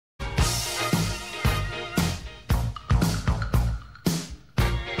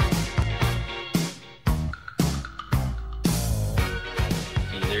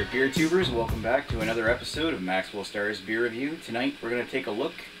beer tubers, welcome back to another episode of Maxwell Starr's Beer Review. Tonight we're going to take a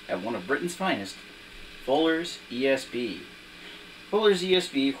look at one of Britain's finest, Fuller's ESB. Fuller's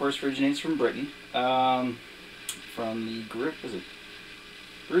ESB, of course, originates from Britain, from the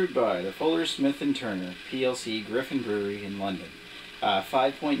brewed by the Fuller Smith & Turner PLC Griffin Brewery in London.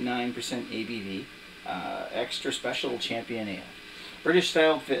 5.9% ABV, extra special champion ale. British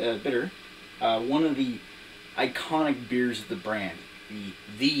style bitter, one of the iconic beers of the brand,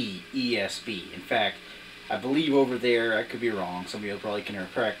 the ESB. In fact, I believe over there, I could be wrong, somebody will probably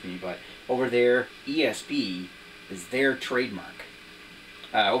correct me, but over there, ESB is their trademark.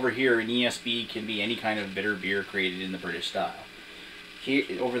 Over here, an ESB can be any kind of bitter beer created in the British style. Here,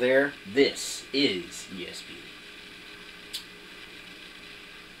 over there, this is ESB.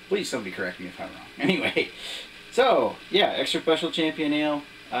 Please somebody correct me if I'm wrong. Anyway, so, yeah, extra special champion ale.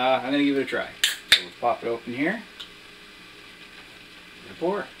 I'm going to give it a try. So let's pop it open here. Give it a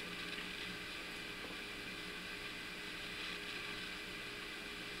pour.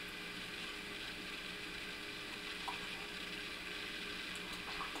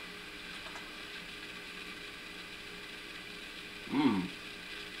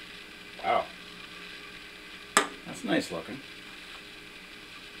 Wow. That's nice looking.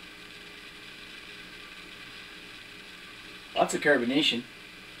 Lots of carbonation.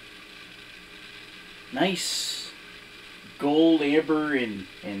 Nice gold, amber, and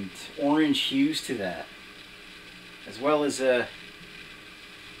orange hues to that. As well as a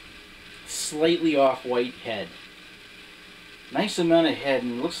slightly off-white head. Nice amount of head,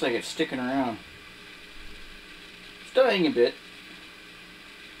 and it looks like it's sticking around. It's dying a bit.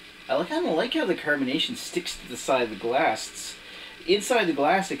 I kind of like how the carbonation sticks to the side of the glass. Inside the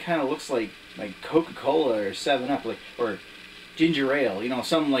glass, it kind of looks like Coca-Cola or 7-Up, or ginger ale. You know,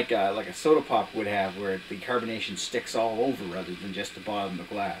 something like a soda pop would have, where the carbonation sticks all over rather than just the bottom of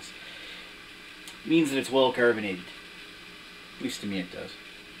the glass. It means that it's well carbonated. At least to me, it does.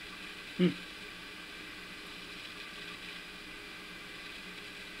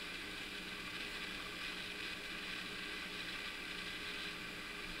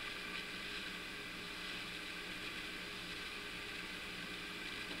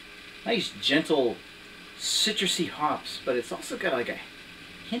 Nice, gentle, citrusy hops, but it's also got like a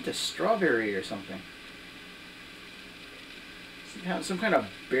hint of strawberry or something. Some kind of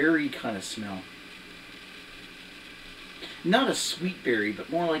berry kind of smell. Not a sweet berry, but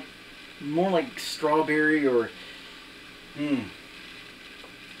more like strawberry or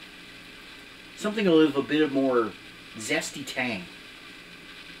something a little bit of more zesty tang.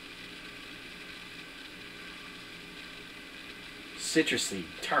 Citrusy,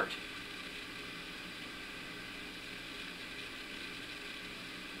 tart.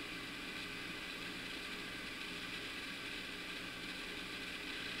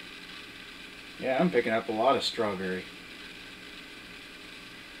 Yeah, I'm picking up a lot of strawberry.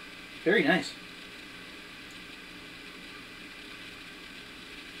 Very nice.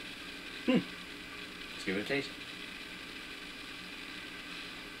 Let's give it a taste.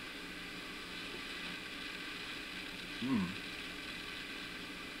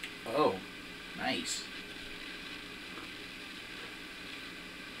 Oh, nice.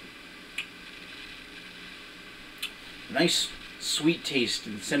 Nice sweet taste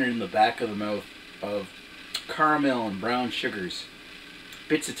centered in the back of the mouth of caramel and brown sugars,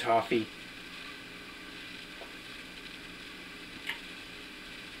 bits of toffee.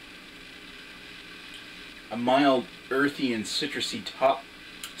 A mild, earthy and citrusy top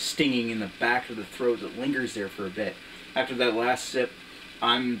stinging in the back of the throat that lingers there for a bit. After that last sip,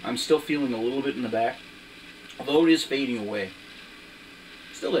 I'm still feeling a little bit in the back, although it is fading away.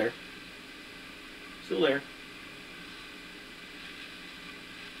 Still there. Still there.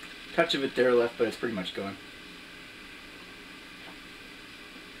 Touch of it there left, but it's pretty much gone.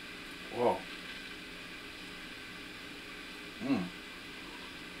 Whoa.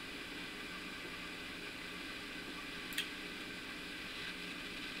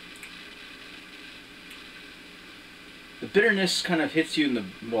 The bitterness kind of hits you in the,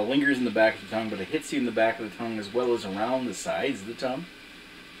 well, lingers in the back of the tongue, but it hits you in the back of the tongue as well as around the sides of the tongue,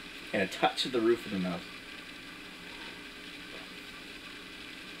 and a touch of the roof of the mouth.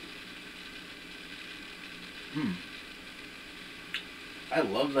 I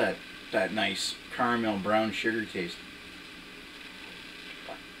love that nice caramel brown sugar taste.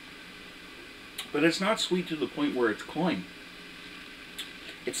 But it's not sweet to the point where it's cloying.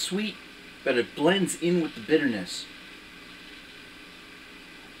 It's sweet, but it blends in with the bitterness.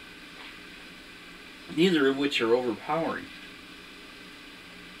 Neither of which are overpowering.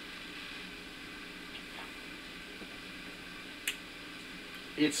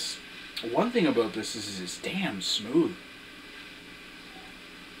 it's one thing about this is it's damn smooth.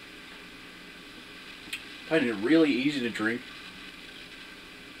 I find it really easy to drink.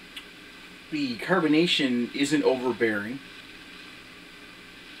 The carbonation isn't overbearing.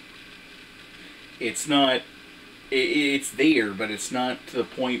 It's not, it's there, but it's not to the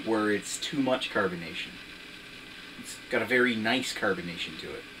point where it's too much carbonation. It's got a very nice carbonation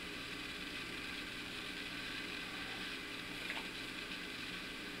to it.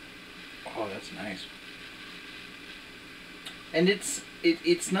 Oh, that's nice. And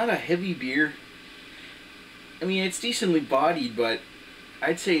it's not a heavy beer. I mean, it's decently bodied, but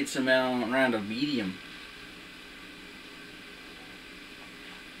I'd say it's around a medium.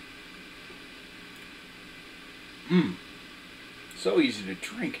 So easy to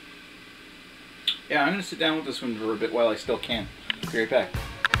drink. Yeah, I'm going to sit down with this one for a bit while I still can. Be right back.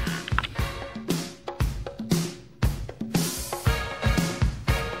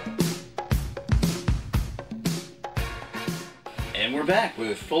 And we're back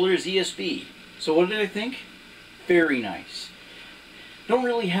with Fuller's ESB. So what did I think? Very nice. Don't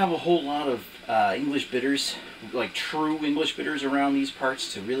really have a whole lot of English bitters, like true English bitters around these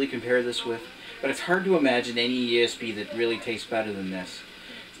parts to really compare this with. But it's hard to imagine any ESB that really tastes better than this.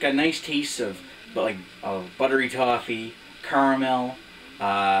 It's got nice tastes of buttery toffee, caramel,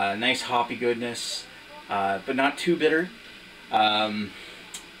 nice hoppy goodness, but not too bitter. Brown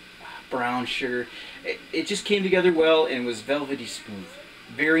sugar. It just came together well and was velvety smooth.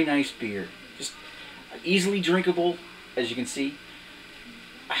 Very nice beer. Just easily drinkable, as you can see.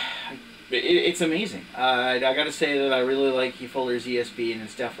 It's amazing. I gotta say that I really like Fuller's ESB, and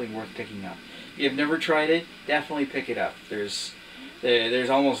it's definitely worth picking up. If you've never tried it, definitely pick it up. There's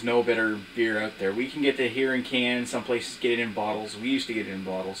almost no better beer out there. We can get it here in cans. Some places get it in bottles. We used to get it in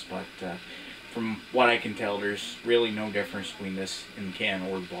bottles, but from what I can tell, there's really no difference between this in can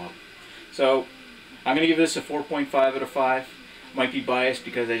or bottle. So I'm gonna give this a 4.5 out of 5. Might be biased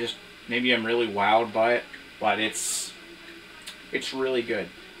because maybe I'm really wowed by it, but it's really good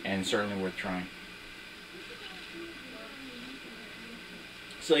and certainly worth trying.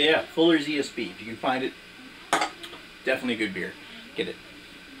 So yeah, Fuller's ESB. If you can find it, definitely a good beer. Get it.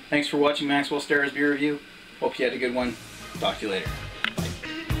 Thanks for watching Maxwell Starr's beer review. Hope you had a good one. Talk to you later.